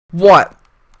What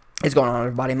is going on,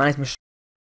 everybody? My name is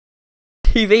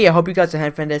MrCapTv. I hope you guys are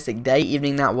having a fantastic day,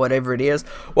 evening, night, whatever it is.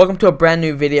 Welcome to a brand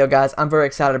new video, guys. I'm very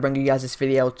excited to bring you guys this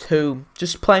video too.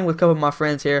 Just playing with a couple of my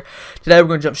friends here. Today we're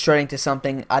going to jump straight into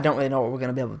something. I don't really know what we're going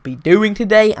to be able to be doing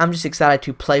today. I'm just excited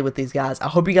to play with these guys. I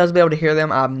hope you guys will be able to hear them.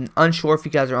 I'm unsure if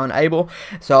you guys are unable.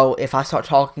 So if I start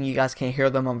talking, you guys can't hear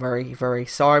them. I'm very, very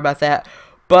sorry about that.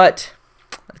 But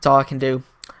that's all I can do.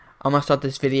 I'm going to start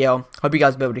this video. Hope you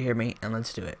guys will be able to hear me, and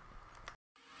let's do it.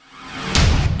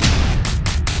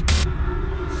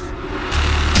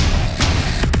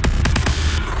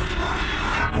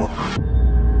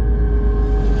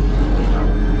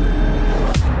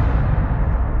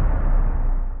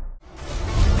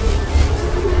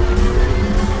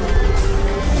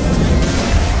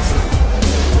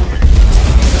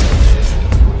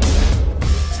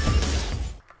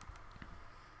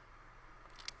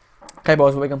 Okay,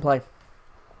 boys, what we gonna play?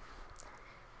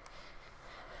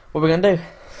 What we gonna do?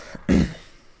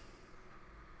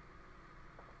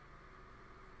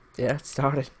 Yeah, it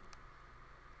started.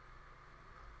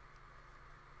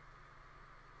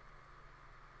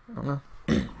 I don't know.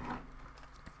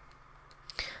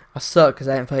 I suck because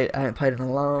I haven't played in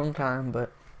a long time,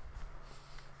 but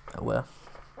oh well.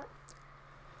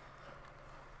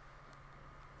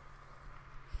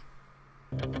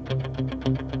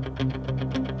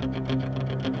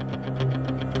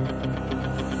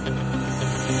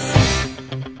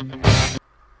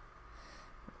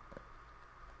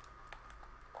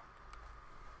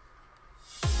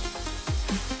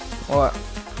 What?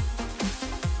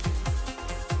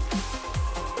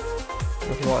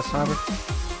 Looking what, sniper?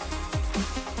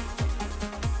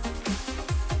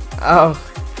 Oh,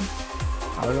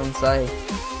 I was gonna say.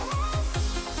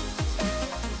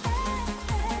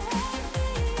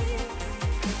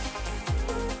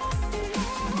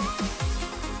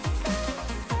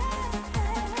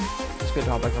 It's good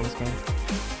to hop back on this game.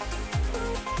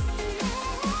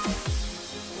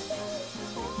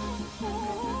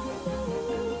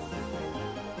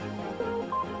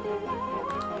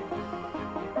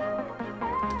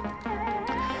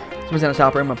 Someone's in the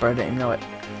top room up there, I didn't even know it.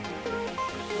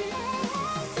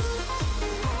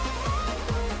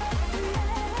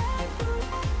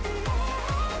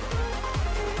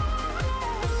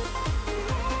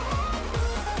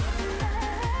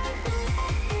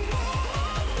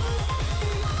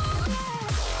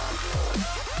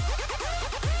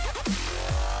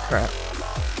 Crap.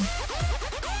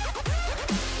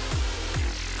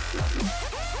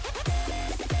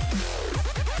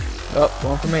 Oh,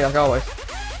 one for me like always.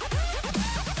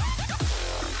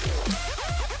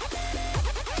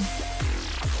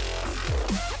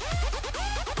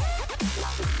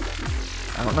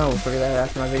 I don't know, we'll figure that out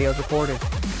after my video's recorded.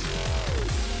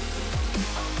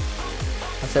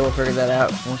 I said we'll figure that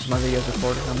out once my video's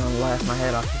recorded. I'm gonna laugh my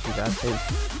head off with you guys too.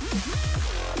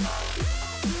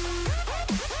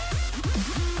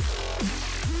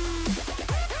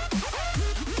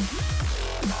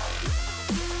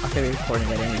 I could be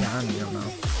recording at any time, you don't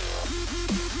know.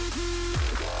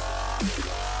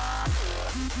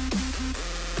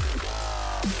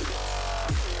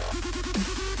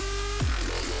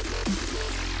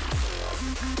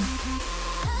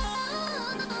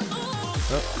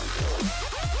 Oh.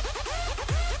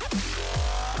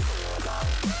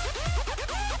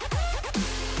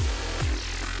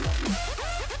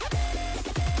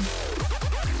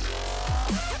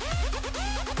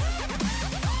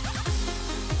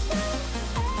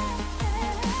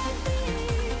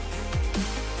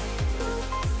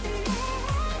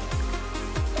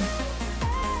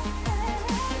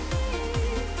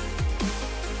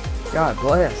 God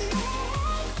bless.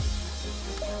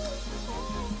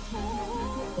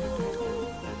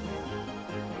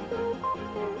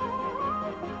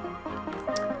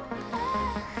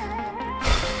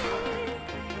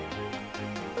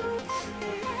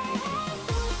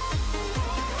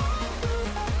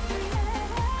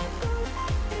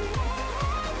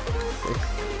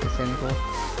 It's simple.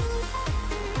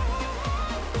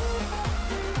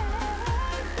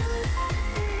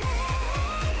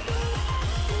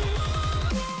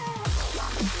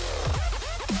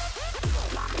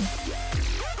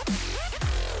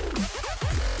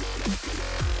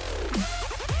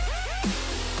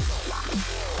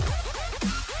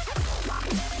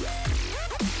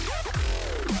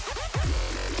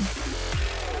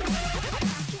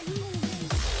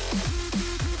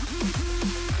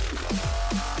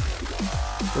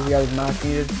 This guy's mic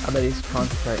muted. I bet he's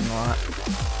concentrating a lot.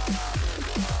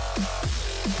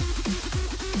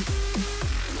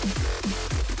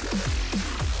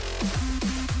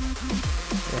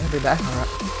 Yeah, he'll be back alright.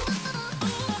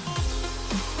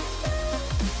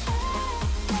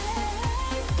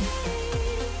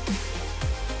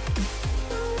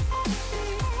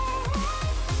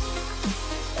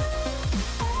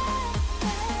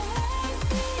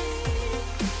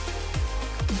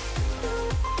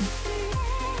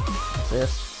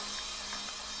 assist.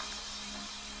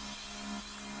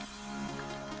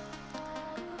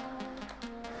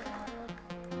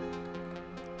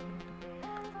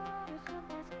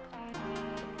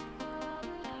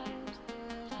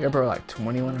 You're probably like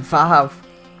 21-5.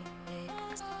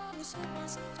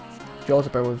 Joel's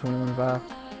probably 21-5.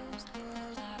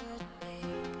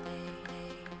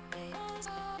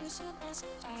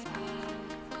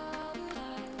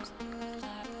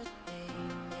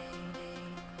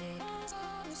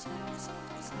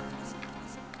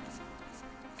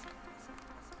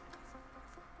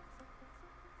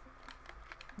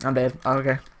 I'm dead. Oh,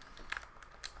 okay.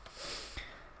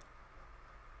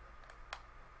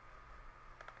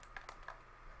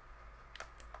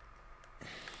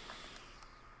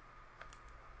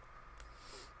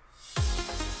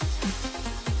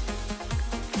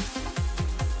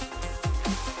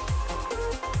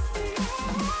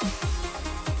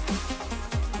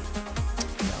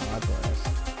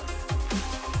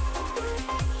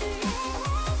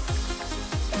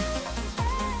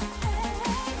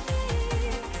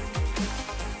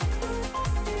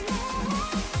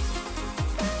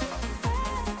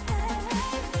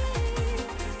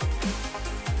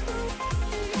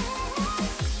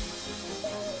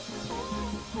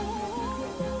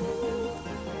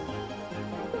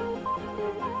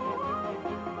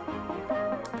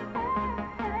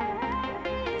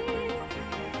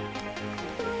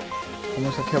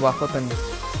 Almost got killed by flipping. There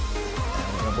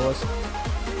we go, boys.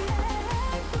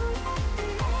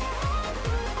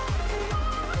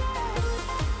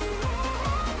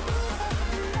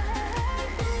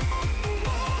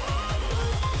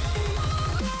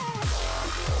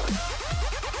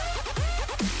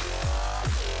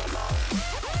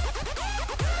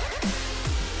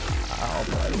 Oh,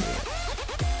 buddy.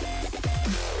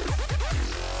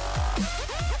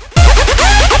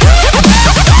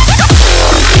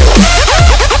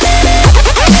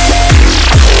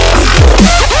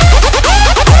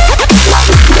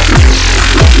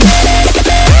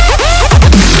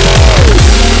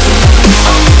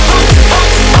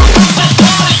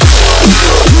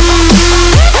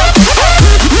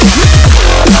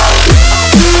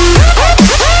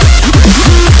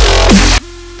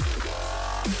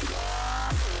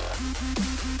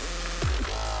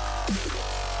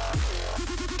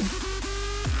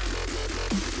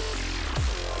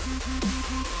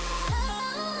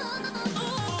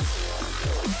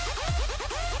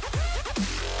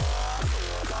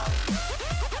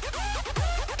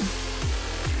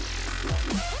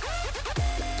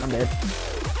 I'm dead.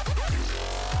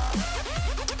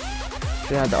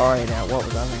 Should have had the RA now. What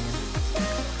was I thinking?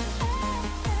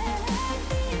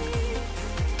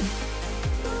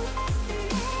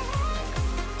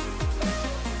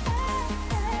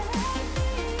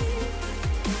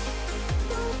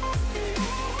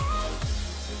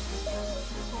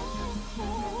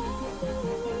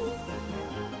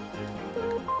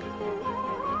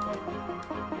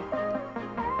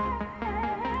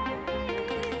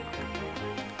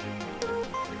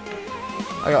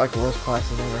 I got like the worst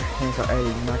classes ever. I think I got 80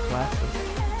 in my classes.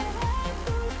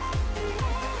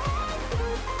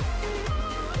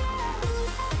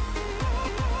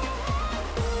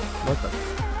 What the f?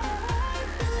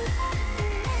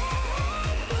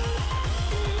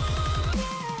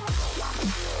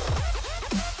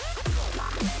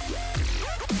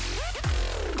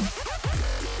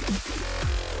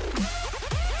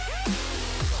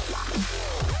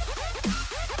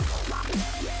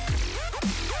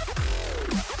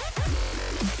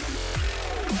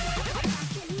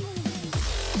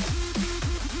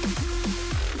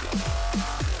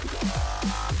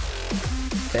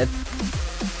 Dead.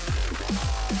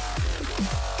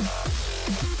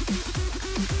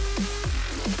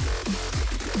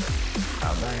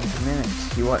 I'll die in 2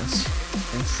 minutes. You want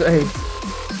insane?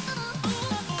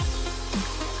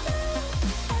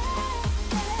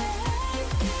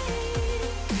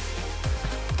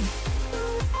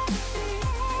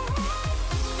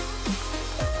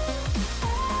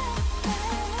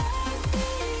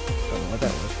 Don't know what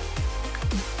that was.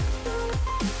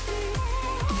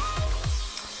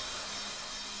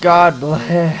 God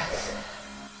bless.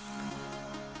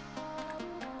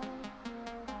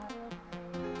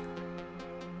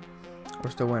 We're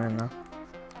still winning though.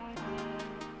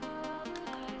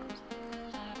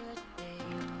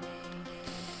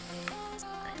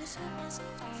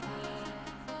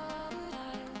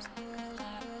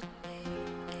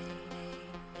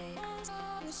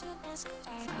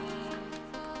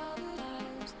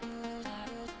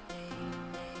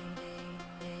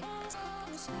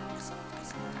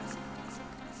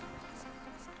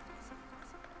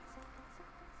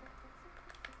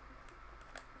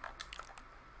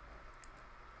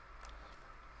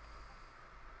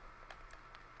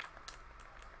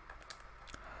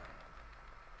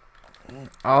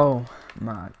 Oh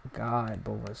my God,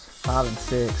 boys. 5 and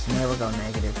 6. Never go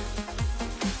negative.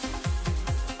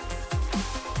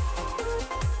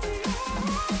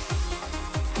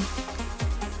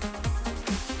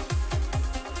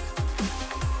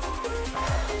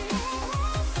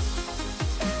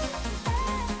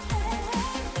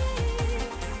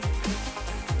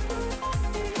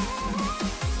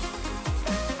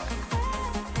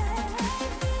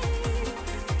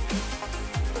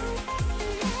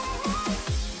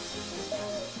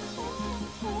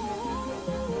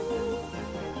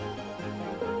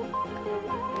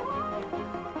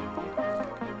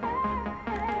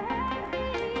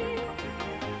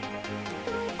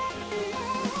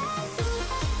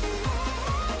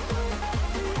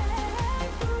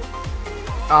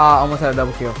 Ah, almost had a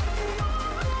double kill.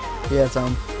 Yeah, it's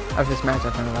after this match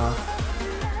I turned it off.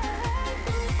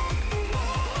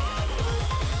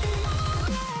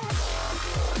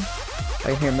 I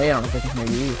can hear me, I don't know if I can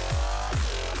hear you.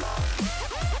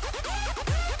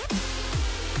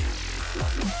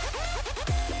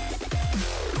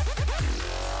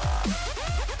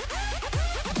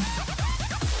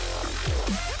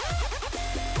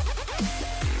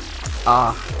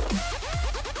 Ah.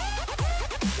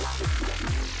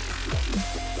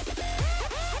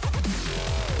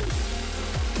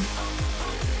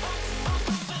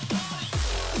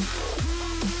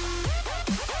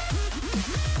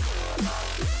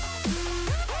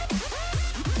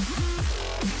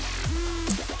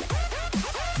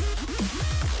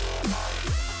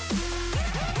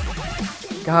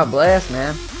 God bless,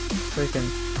 man. Freaking.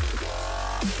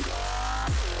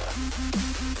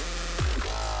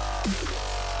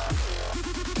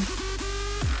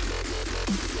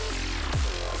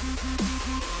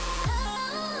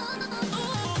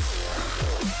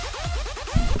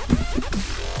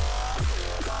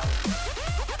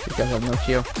 You guys have no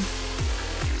kill.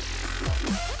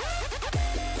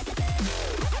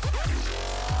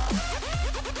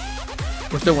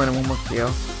 We're still winning. One more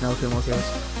kill. No, 2 more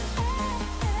kills.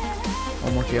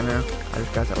 One more kill now. I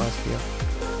just got that last kill.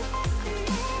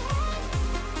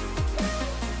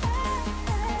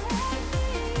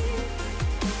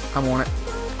 I'm on it.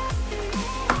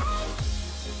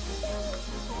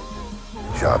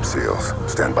 Job seals.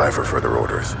 Stand by for further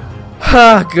orders.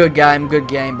 Good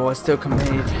game, boys. Still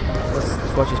committed.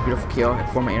 Let's watch this beautiful kill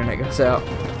before my internet goes out.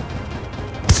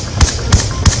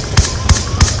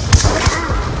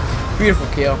 Beautiful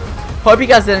kill. Hope you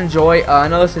guys did enjoy. I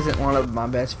know this isn't one of my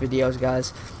best videos,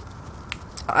 guys.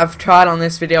 I've tried on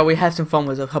this video. We had some fun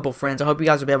with a couple friends. I hope you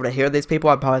guys will be able to hear these people.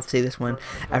 I'll probably see this one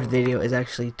after the video is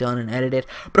actually done and edited.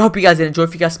 But I hope you guys did enjoy.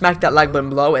 If you guys smack that like button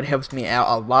below, it helps me out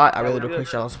a lot. I really do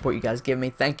appreciate all the support you guys give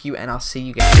me. Thank you, and I'll see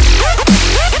you guys.